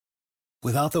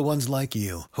Without the ones like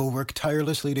you, who work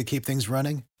tirelessly to keep things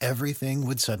running, everything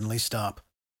would suddenly stop.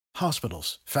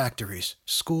 Hospitals, factories,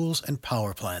 schools, and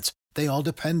power plants, they all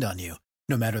depend on you.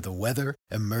 No matter the weather,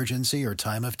 emergency, or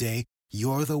time of day,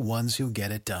 you're the ones who get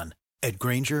it done. At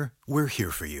Grainger, we're here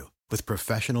for you with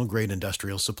professional-grade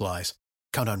industrial supplies.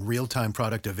 Count on real-time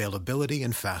product availability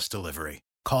and fast delivery.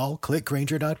 Call,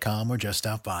 clickgrainger.com, or just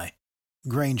stop by.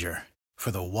 Grainger, for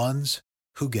the ones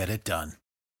who get it done.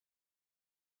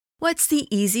 What's the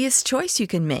easiest choice you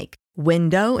can make?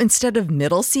 Window instead of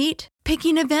middle seat?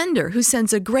 Picking a vendor who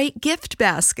sends a great gift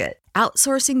basket?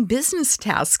 Outsourcing business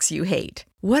tasks you hate?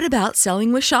 What about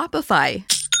selling with Shopify?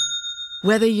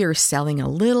 Whether you're selling a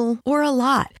little or a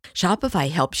lot,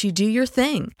 Shopify helps you do your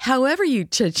thing, however you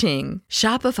cha-ching.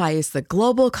 Shopify is the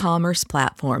global commerce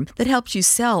platform that helps you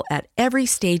sell at every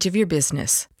stage of your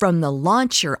business. From the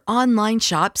launch your online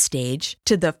shop stage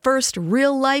to the first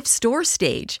real-life store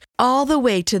stage, all the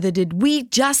way to the did we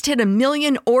just hit 1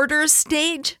 million orders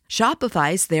stage.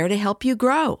 Shopify's there to help you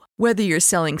grow. Whether you're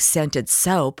selling scented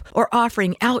soap or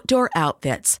offering outdoor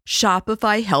outfits,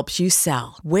 Shopify helps you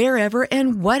sell. Wherever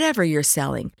and whatever you're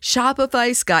selling,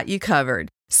 Shopify's got you covered.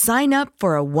 Sign up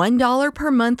for a $1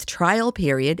 per month trial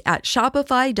period at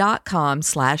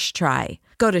shopify.com/try.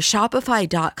 Go to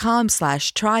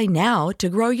shopify.com/try now to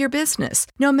grow your business,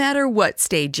 no matter what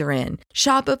stage you're in.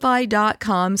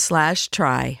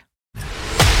 Shopify.com/try.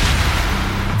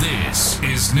 This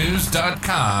is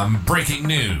Knewz.com breaking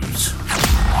news.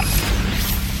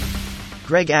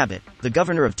 Greg Abbott, the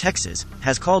governor of Texas,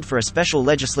 has called for a special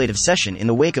legislative session in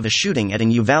the wake of a shooting at a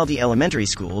Uvalde elementary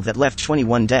school that left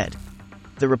 21 dead.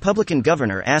 The Republican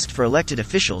governor asked for elected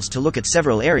officials to look at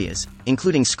several areas,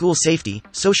 including school safety,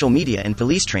 social media, and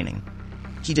police training.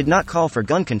 He did not call for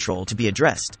gun control to be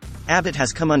addressed. Abbott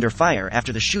has come under fire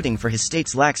after the shooting for his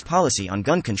state's lax policy on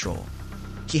gun control.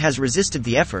 He has resisted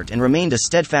the effort and remained a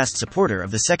steadfast supporter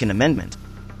of the Second Amendment.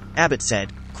 Abbott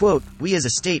said, quote, "We as a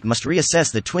state must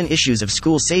reassess the twin issues of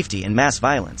school safety and mass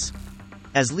violence.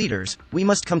 As leaders, we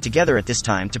must come together at this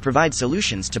time to provide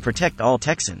solutions to protect all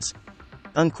Texans."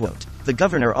 Unquote. The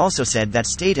governor also said that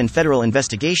state and federal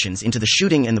investigations into the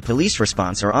shooting and the police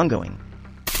response are ongoing.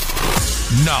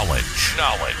 Knowledge.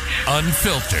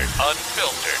 Unfiltered.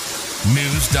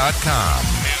 Knewz.com.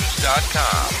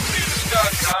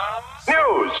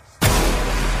 Knewz.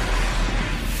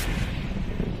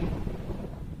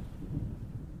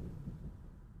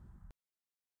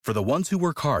 For the ones who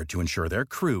work hard to ensure their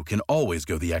crew can always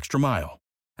go the extra mile,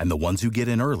 and the ones who get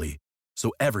in early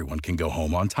so everyone can go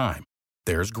home on time,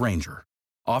 there's Grainger,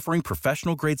 offering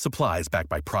professional-grade supplies backed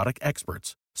by product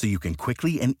experts so you can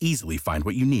quickly and easily find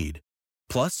what you need.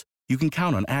 Plus, you can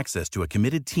count on access to a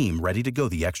committed team ready to go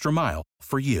the extra mile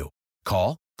for you.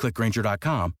 Call, click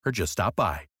Grainger.com, or just stop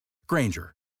by.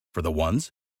 Grainger, for the ones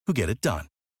who get it done.